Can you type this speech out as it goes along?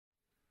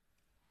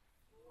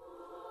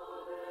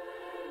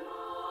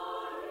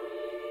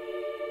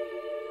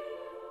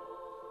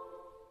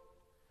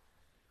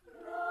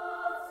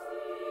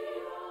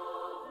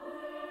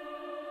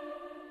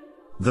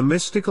The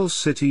Mystical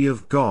City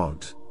of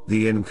God,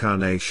 the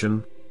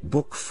Incarnation,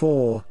 Book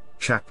 4,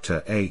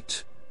 Chapter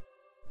 8.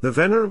 The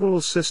Venerable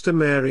Sister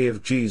Mary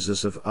of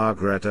Jesus of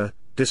Ágreda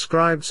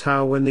describes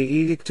how when the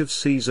edict of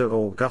Caesar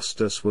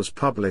Augustus was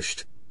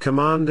published,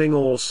 commanding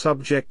all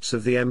subjects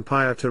of the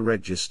empire to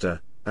register,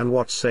 and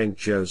what Saint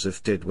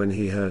Joseph did when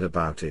he heard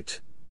about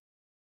it.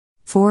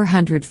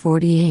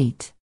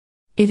 448.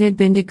 It had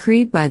been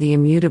decreed by the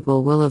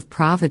immutable will of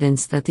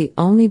providence that the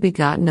only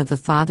begotten of the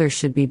Father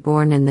should be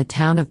born in the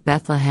town of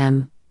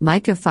Bethlehem,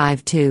 Micah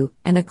 5:2,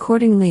 and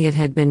accordingly it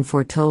had been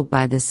foretold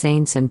by the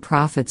saints and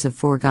prophets of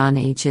foregone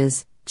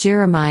ages,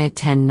 Jeremiah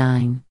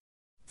 10:9.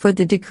 For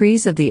the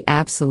decrees of the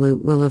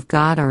absolute will of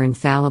God are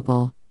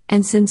infallible,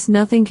 and since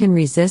nothing can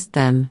resist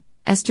them,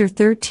 Esther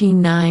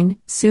 13:9,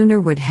 sooner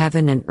would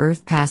heaven and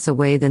earth pass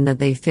away than that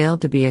they fail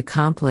to be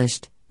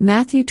accomplished,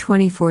 Matthew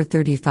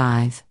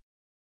 24:35.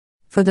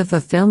 For the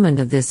fulfillment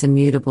of this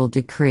immutable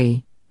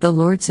decree, the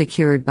Lord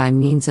secured by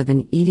means of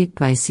an edict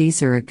by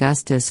Caesar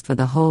Augustus for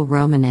the whole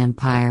Roman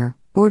Empire,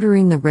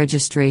 ordering the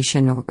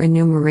registration or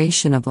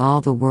enumeration of all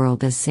the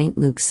world as St.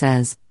 Luke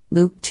says,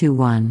 Luke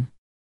 2:1.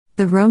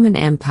 The Roman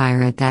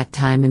Empire at that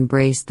time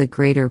embraced the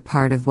greater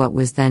part of what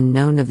was then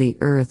known of the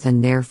earth,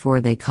 and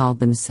therefore they called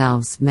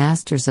themselves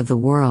masters of the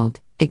world,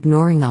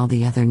 ignoring all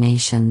the other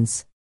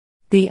nations.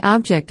 The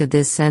object of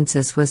this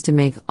census was to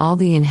make all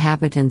the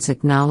inhabitants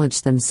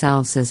acknowledge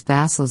themselves as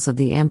vassals of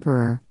the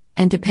emperor,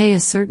 and to pay a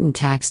certain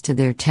tax to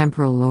their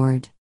temporal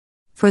lord.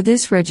 For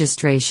this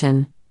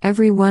registration,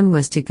 every one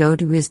was to go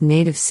to his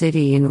native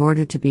city in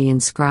order to be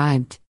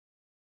inscribed.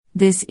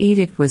 This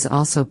edict was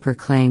also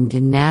proclaimed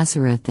in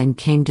Nazareth and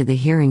came to the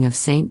hearing of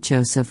Saint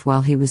Joseph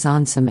while he was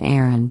on some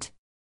errand.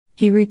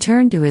 He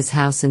returned to his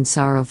house in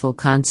sorrowful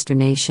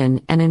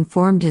consternation and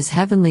informed his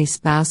heavenly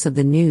spouse of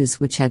the news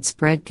which had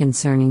spread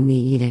concerning the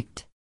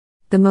edict.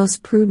 The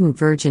most prudent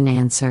virgin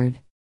answered,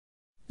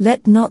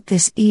 "Let not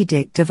this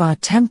edict of our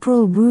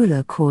temporal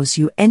ruler cause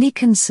you any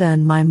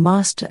concern, my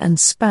master and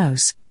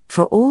spouse,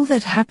 for all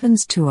that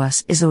happens to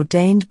us is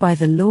ordained by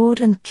the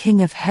Lord and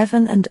King of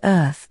heaven and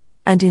earth,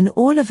 and in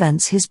all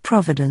events his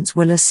providence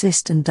will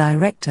assist and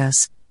direct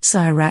us."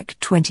 Sirach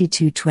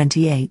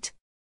 22:28.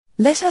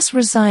 Let us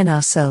resign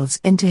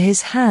ourselves into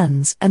his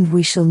hands and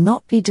we shall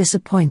not be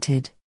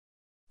disappointed.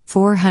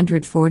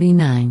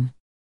 449.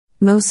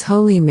 Most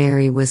Holy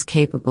Mary was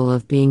capable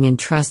of being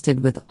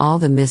entrusted with all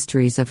the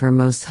mysteries of her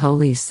Most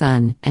Holy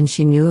Son, and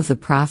she knew of the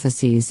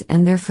prophecies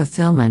and their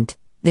fulfillment,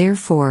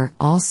 therefore,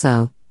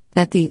 also,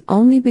 that the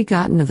only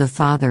begotten of the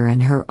Father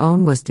and her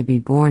own was to be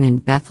born in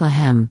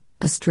Bethlehem,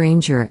 a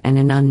stranger and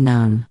an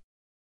unknown.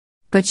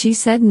 But she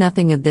said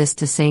nothing of this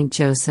to Saint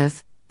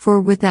Joseph, for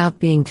without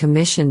being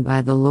commissioned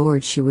by the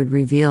Lord she would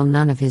reveal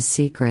none of his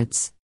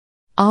secrets.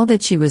 All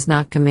that she was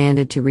not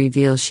commanded to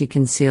reveal she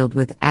concealed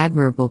with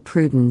admirable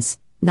prudence,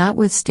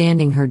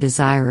 notwithstanding her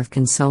desire of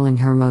consoling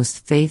her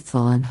most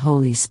faithful and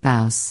holy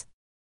spouse.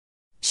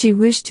 She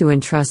wished to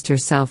entrust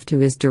herself to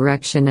his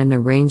direction and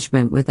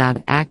arrangement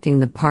without acting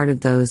the part of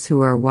those who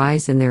are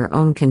wise in their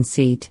own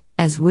conceit,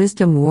 as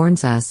wisdom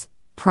warns us,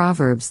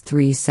 Proverbs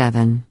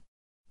 3:7.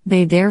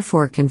 They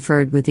therefore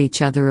conferred with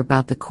each other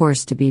about the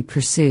course to be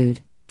pursued,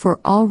 for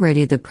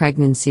already the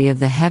pregnancy of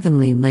the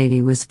Heavenly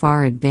Lady was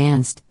far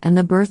advanced, and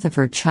the birth of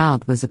her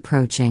child was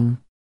approaching.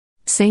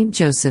 Saint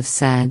Joseph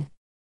said,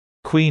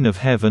 "Queen of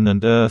heaven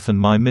and earth and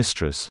my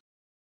mistress,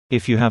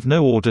 if you have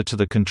no order to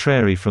the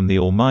contrary from the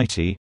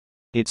Almighty,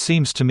 it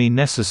seems to me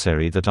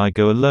necessary that I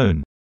go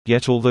alone,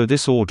 yet although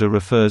this order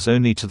refers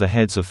only to the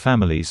heads of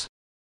families,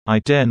 I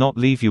dare not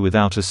leave you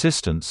without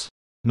assistance,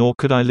 nor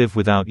could I live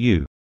without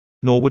you,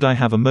 nor would I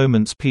have a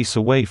moment's peace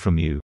away from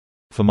you.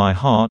 For my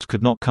heart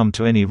could not come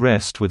to any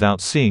rest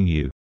without seeing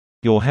you.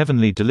 Your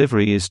heavenly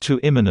delivery is too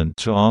imminent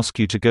to ask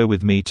you to go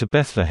with me to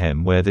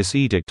Bethlehem where this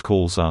edict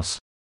calls us,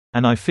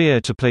 and I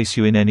fear to place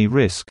you in any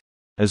risk,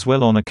 as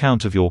well on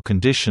account of your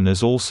condition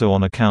as also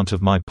on account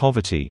of my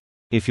poverty.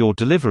 If your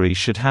delivery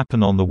should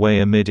happen on the way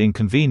amid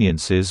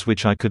inconveniences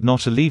which I could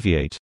not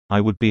alleviate,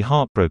 I would be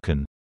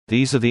heartbroken.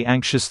 These are the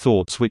anxious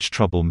thoughts which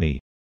trouble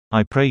me.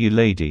 I pray you,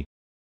 Lady,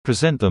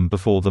 present them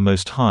before the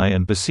Most High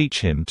and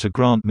beseech him to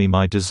grant me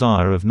my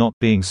desire of not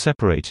being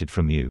separated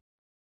from you."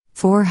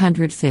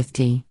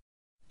 450.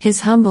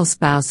 His humble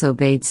spouse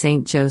obeyed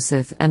Saint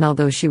Joseph, and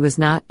although she was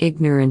not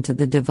ignorant of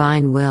the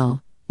divine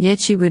will, yet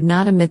she would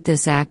not omit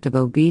this act of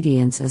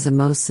obedience as a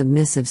most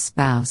submissive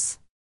spouse.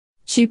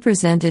 She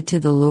presented to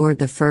the Lord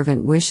the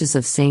fervent wishes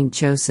of Saint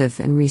Joseph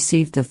and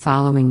received the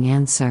following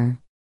answer.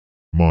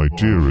 "My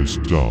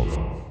dearest dove,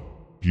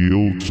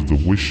 yield to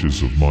the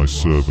wishes of my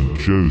servant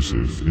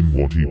Joseph in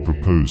what he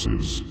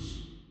proposes.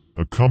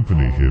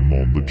 Accompany him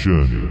on the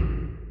journey.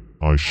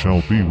 I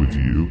shall be with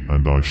you,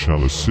 and I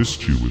shall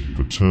assist you with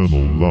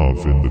paternal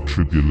love in the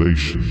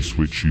tribulations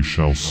which you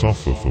shall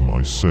suffer for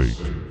my sake.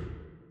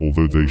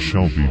 Although they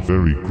shall be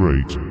very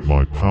great,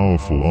 my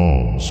powerful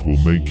arms will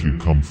make you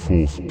come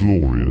forth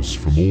glorious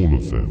from all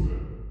of them.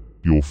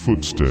 Your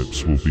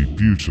footsteps will be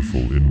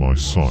beautiful in my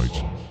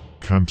sight."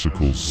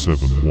 Canticles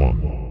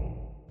 7:1.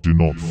 Do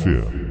not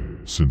fear,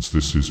 since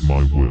this is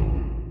my will.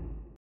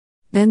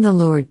 Then the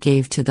Lord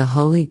gave to the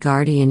holy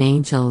guardian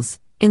angels,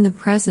 in the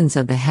presence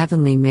of the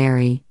heavenly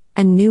Mary,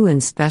 a new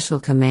and special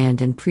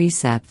command and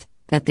precept,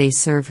 that they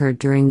serve her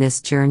during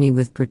this journey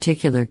with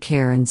particular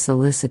care and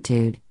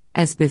solicitude,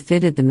 as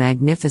befitted the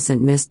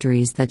magnificent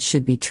mysteries that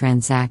should be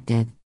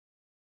transacted.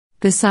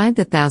 Beside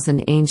the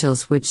 1,000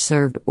 angels which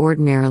served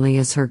ordinarily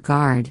as her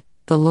guard,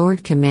 the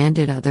Lord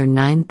commanded other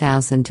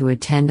 9,000 to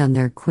attend on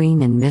their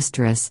queen and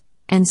mistress,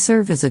 and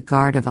serve as a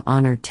guard of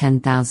honor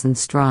 10,000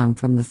 strong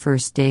from the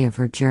first day of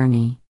her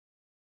journey.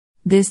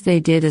 This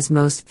they did as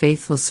most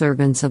faithful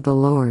servants of the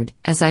Lord,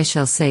 as I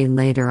shall say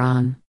later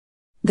on.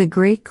 The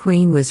great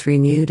queen was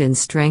renewed and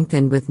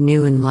strengthened with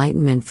new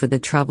enlightenment for the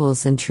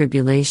troubles and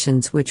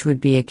tribulations which would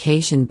be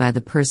occasioned by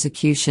the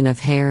persecution of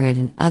Herod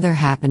and other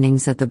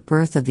happenings at the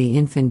birth of the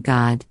infant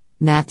God,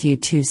 Matthew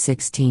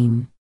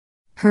 2:16.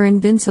 Her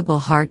invincible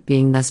heart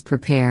being thus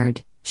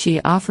prepared,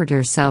 she offered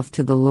herself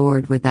to the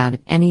Lord without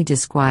any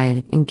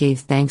disquiet and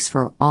gave thanks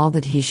for all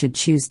that he should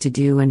choose to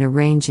do and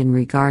arrange in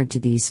regard to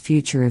these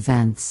future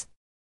events.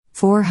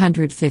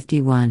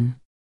 451.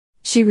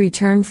 She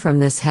returned from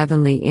this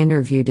heavenly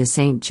interview to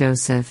Saint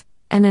Joseph,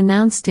 and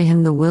announced to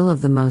him the will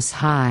of the Most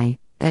High,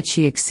 that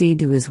she accede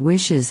to his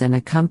wishes and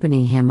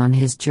accompany him on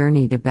his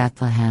journey to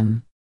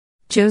Bethlehem.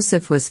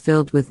 Joseph was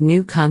filled with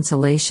new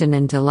consolation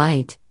and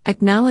delight,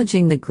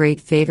 acknowledging the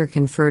great favor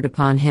conferred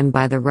upon him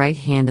by the right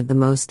hand of the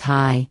Most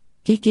High.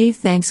 He gave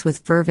thanks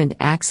with fervent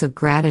acts of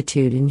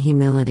gratitude and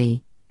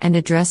humility, and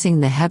addressing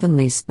the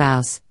heavenly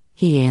spouse,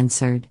 he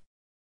answered,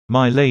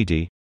 My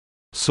Lady,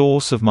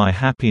 source of my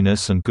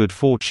happiness and good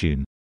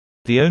fortune,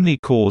 the only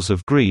cause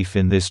of grief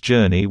in this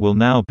journey will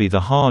now be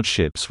the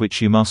hardships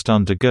which you must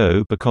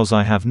undergo, because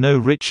I have no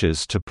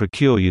riches to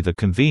procure you the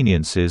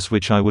conveniences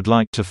which I would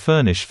like to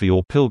furnish for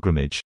your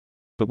pilgrimage.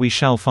 But we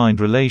shall find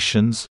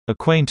relations,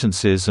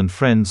 acquaintances and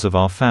friends of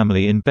our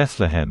family in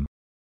Bethlehem.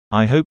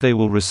 I hope they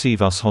will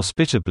receive us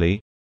hospitably,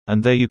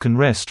 and there you can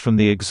rest from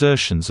the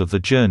exertions of the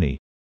journey,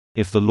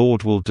 if the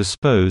Lord will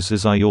dispose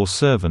as I your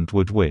servant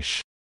would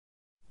wish.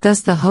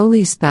 Thus the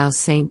holy spouse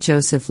Saint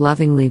Joseph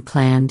lovingly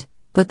planned,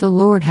 but the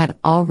Lord had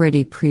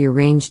already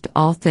prearranged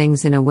all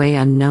things in a way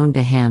unknown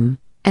to him,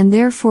 and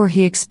therefore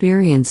he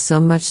experienced so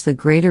much the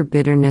greater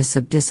bitterness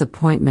of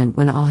disappointment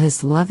when all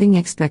his loving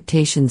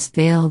expectations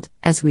failed,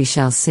 as we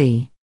shall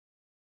see.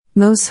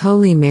 Most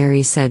Holy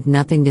Mary said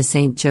nothing to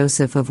Saint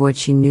Joseph of what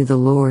she knew the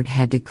Lord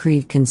had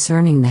decreed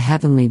concerning the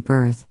heavenly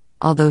birth,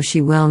 although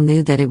she well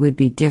knew that it would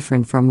be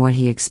different from what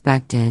he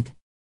expected.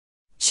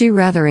 She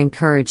rather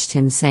encouraged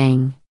him,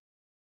 saying,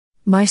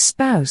 My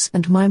spouse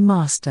and my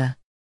master,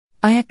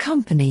 I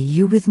accompany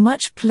you with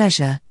much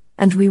pleasure,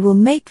 and we will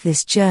make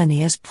this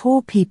journey as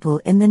poor people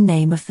in the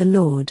name of the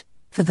Lord,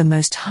 for the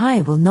Most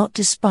High will not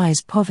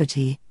despise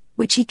poverty,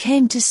 which he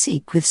came to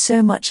seek with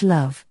so much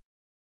love.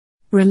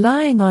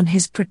 Relying on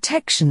his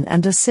protection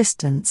and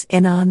assistance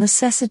in our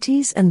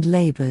necessities and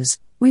labors,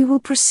 we will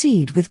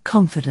proceed with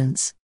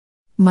confidence.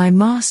 My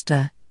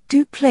master,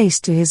 do place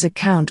to his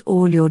account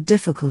all your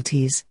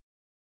difficulties.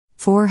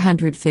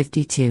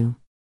 452.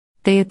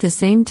 They at the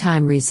same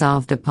time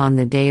resolved upon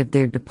the day of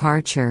their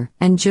departure,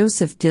 and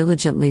Joseph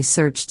diligently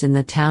searched in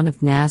the town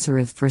of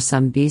Nazareth for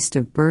some beast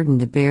of burden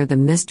to bear the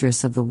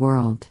mistress of the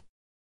world.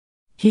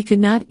 He could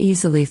not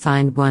easily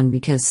find one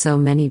because so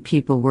many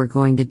people were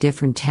going to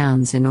different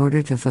towns in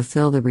order to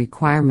fulfill the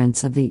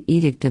requirements of the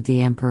edict of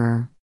the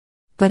emperor.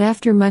 But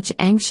after much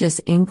anxious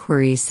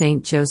inquiry,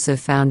 Saint Joseph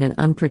found an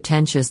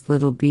unpretentious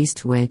little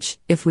beast which,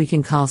 if we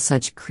can call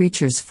such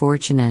creatures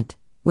fortunate,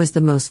 was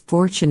the most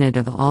fortunate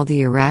of all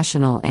the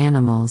irrational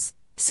animals,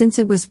 since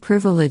it was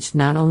privileged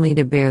not only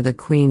to bear the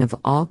Queen of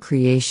all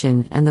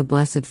creation and the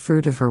blessed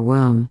fruit of her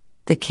womb,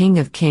 the King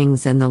of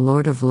kings and the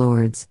Lord of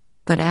lords,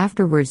 but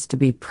afterwards to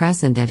be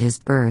present at his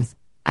birth,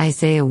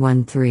 Isaiah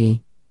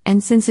 1:3,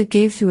 and since it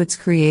gave to its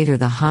Creator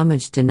the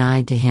homage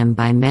denied to him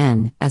by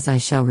men, as I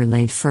shall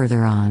relate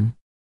further on.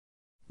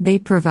 They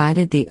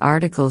provided the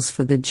articles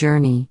for the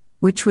journey,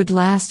 which would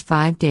last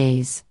 5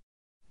 days.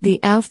 The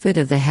outfit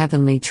of the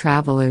heavenly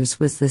travelers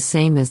was the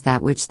same as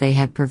that which they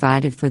had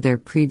provided for their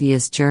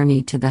previous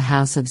journey to the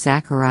house of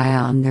Zachariah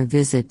on their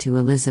visit to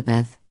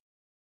Elizabeth.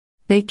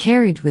 They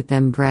carried with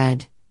them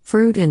bread,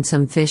 fruit and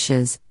some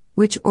fishes,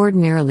 which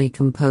ordinarily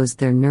composed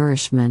their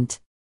nourishment.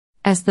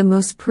 As the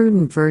most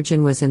prudent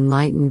virgin was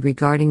enlightened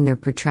regarding their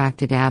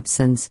protracted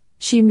absence,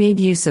 she made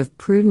use of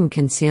prudent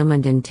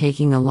concealment in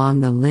taking along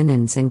the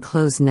linens and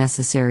clothes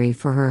necessary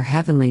for her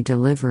heavenly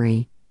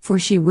delivery, for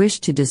she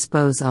wished to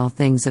dispose all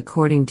things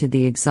according to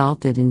the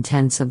exalted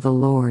intents of the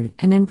Lord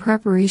and in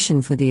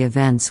preparation for the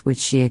events which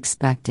she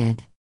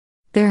expected.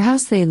 Their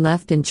house they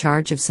left in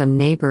charge of some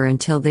neighbor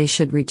until they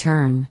should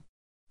return.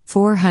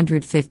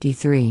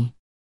 453.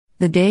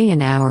 The day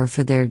and hour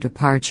for their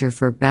departure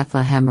for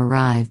Bethlehem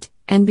arrived,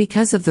 and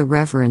because of the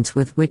reverence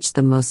with which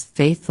the most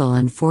faithful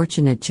and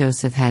fortunate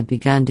Joseph had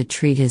begun to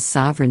treat his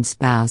sovereign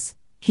spouse,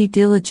 he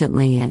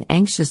diligently and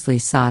anxiously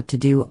sought to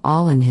do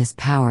all in his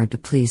power to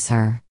please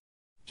her.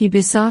 He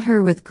besought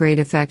her with great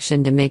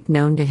affection to make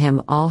known to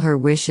him all her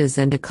wishes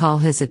and to call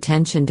his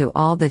attention to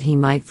all that he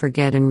might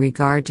forget in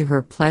regard to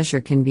her pleasure,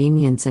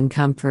 convenience, and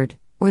comfort,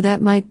 or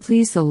that might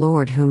please the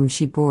Lord whom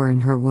she bore in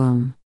her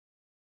womb.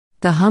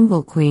 The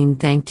humble queen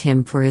thanked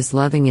him for his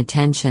loving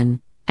attention,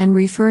 and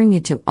referring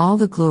it to all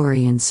the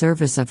glory and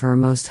service of her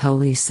most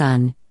holy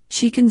Son,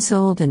 she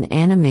consoled and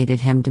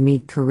animated him to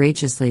meet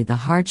courageously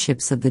the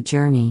hardships of the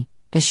journey,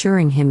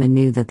 assuring him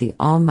anew that the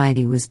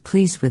Almighty was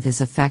pleased with his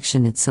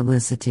affectionate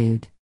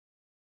solicitude.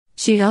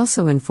 She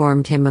also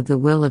informed him of the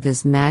will of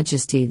His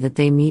Majesty that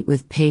they meet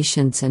with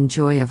patience and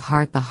joy of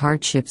heart the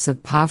hardships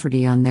of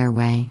poverty on their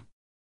way.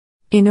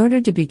 In order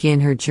to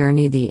begin her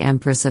journey, the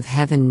Empress of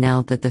Heaven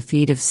knelt at the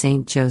feet of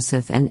Saint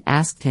Joseph and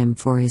asked him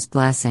for his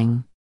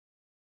blessing.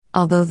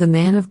 Although the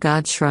man of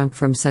God shrunk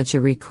from such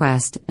a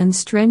request and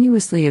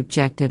strenuously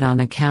objected on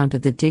account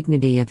of the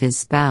dignity of his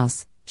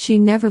spouse, she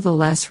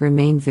nevertheless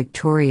remained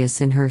victorious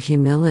in her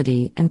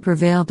humility and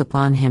prevailed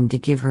upon him to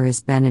give her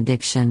his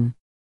benediction.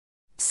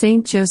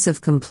 Saint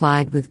Joseph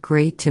complied with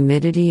great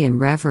timidity and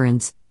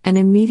reverence, and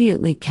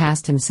immediately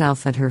cast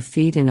himself at her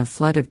feet in a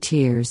flood of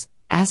tears,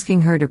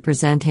 asking her to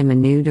present him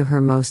anew to her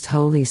most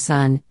holy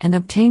Son and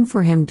obtain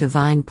for him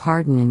divine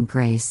pardon and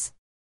grace.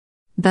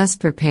 Thus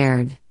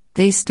prepared,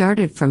 they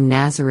started from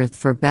Nazareth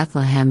for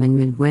Bethlehem in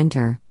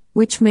midwinter,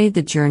 which made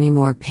the journey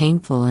more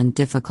painful and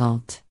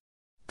difficult.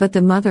 But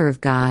the Mother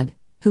of God,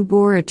 who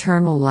bore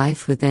eternal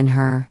life within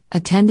her,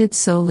 attended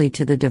solely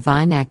to the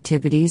divine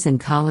activities and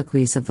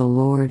colloquies of the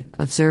Lord,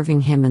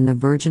 observing him in the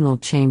virginal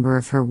chamber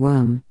of her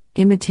womb,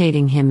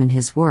 imitating him in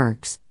his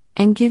works,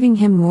 and giving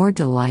him more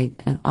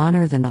delight and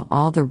honor than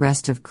all the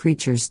rest of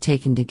creatures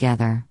taken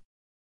together.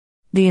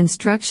 The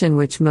instruction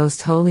which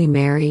Most Holy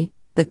Mary,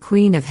 the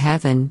Queen of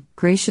Heaven,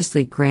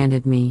 graciously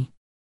granted me.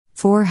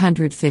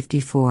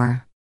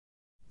 454.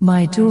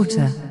 My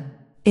daughter,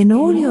 in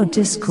all your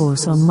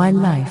discourse on my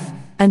life,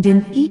 and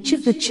in each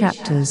of the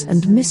chapters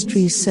and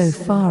mysteries so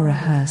far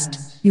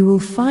rehearsed, you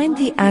will find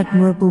the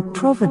admirable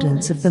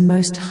providence of the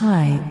Most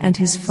High and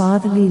His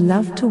fatherly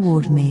love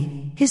toward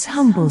me, His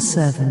humble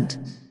servant.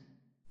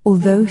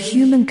 Although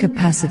human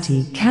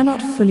capacity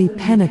cannot fully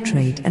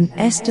penetrate and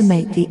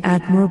estimate the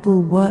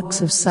admirable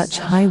works of such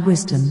high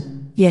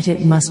wisdom, yet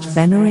it must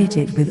venerate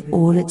it with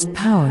all its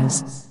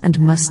powers, and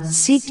must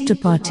seek to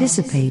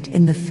participate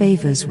in the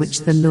favors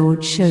which the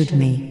Lord showed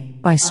me,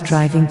 by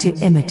striving to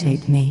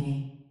imitate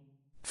me.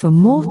 For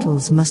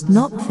mortals must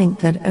not think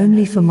that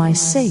only for my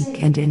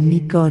sake and in me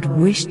God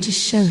wished to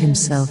show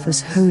himself as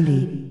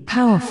holy,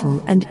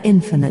 powerful and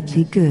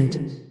infinitely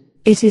good.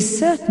 It is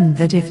certain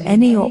that if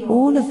any or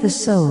all of the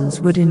souls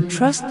would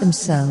entrust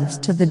themselves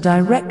to the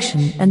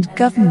direction and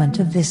government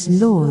of this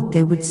Lord,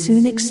 they would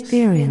soon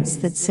experience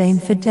that same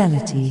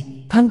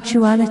fidelity,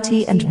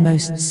 punctuality and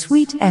most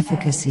sweet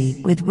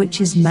efficacy with which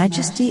His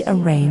Majesty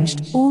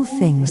arranged all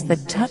things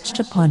that touched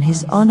upon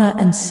His honor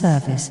and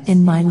service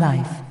in my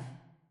life.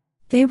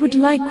 They would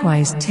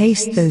likewise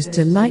taste those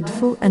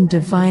delightful and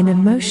divine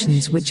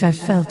emotions which I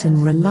felt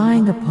in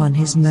relying upon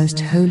His most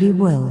holy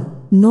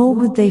will, nor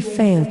would they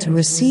fail to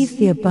receive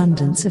the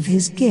abundance of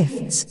His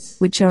gifts,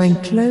 which are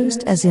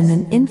enclosed as in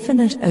an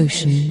infinite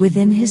ocean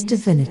within His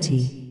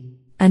divinity.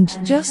 And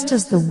just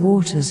as the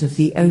waters of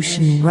the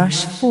ocean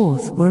rush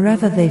forth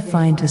wherever they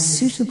find a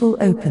suitable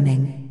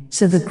opening,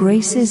 so the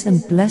graces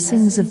and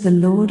blessings of the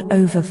Lord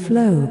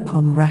overflow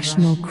upon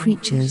rational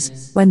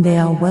creatures when they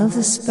are well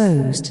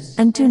disposed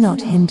and do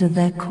not hinder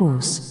their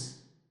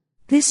course.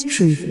 This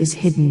truth is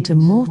hidden to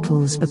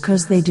mortals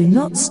because they do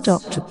not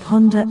stop to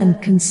ponder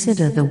and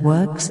consider the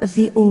works of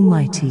the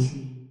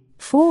Almighty.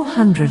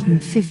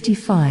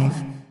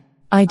 455.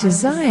 I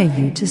desire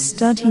you to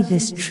study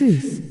this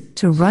truth,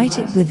 to write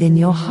it within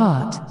your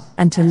heart,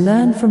 and to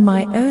learn from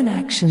my own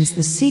actions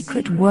the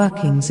secret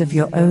workings of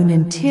your own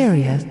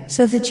interior,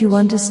 so that you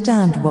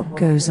understand what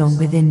goes on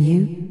within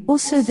you,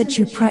 also that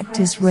you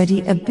practice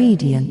ready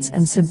obedience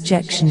and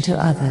subjection to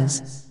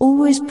others,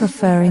 always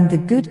preferring the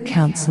good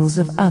counsels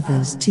of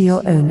others to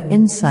your own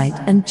insight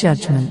and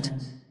judgment.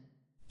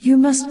 You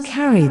must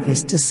carry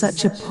this to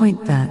such a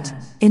point that,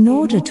 in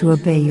order to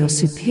obey your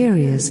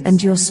superiors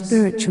and your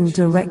spiritual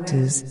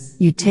directors,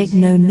 you take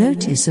no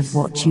notice of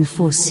what you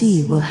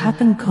foresee will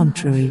happen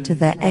contrary to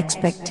their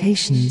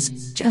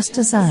expectations, just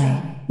as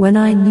I, when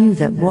I knew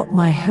that what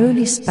my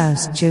holy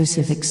spouse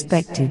Joseph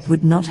expected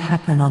would not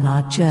happen on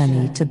our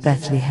journey to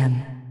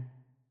Bethlehem.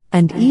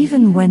 And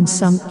even when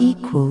some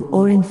equal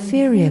or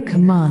inferior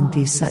command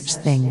thee such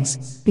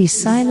things, be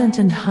silent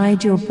and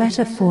hide your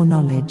better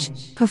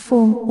foreknowledge,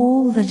 perform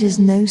all that is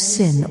no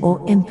sin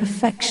or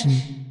imperfection.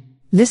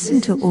 Listen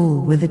to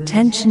all with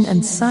attention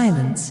and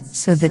silence,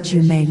 so that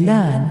you may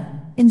learn.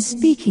 In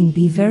speaking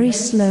be very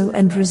slow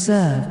and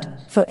reserved,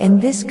 for in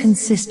this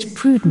consists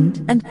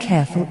prudent and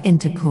careful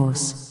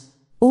intercourse.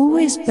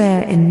 Always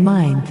bear in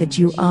mind that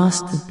you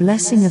ask the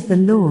blessing of the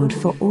Lord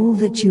for all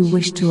that you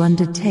wish to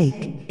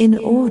undertake, in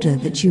order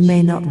that you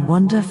may not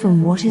wander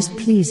from what is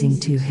pleasing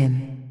to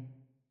Him.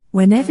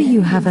 Whenever you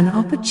have an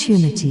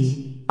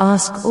opportunity,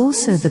 Ask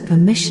also the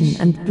permission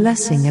and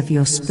blessing of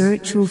your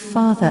spiritual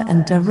father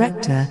and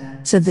director,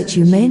 so that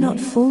you may not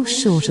fall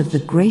short of the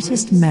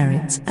greatest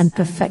merits and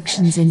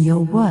perfections in your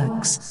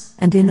works,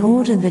 and in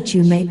order that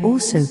you may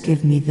also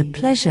give me the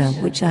pleasure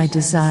which I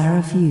desire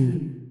of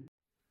you.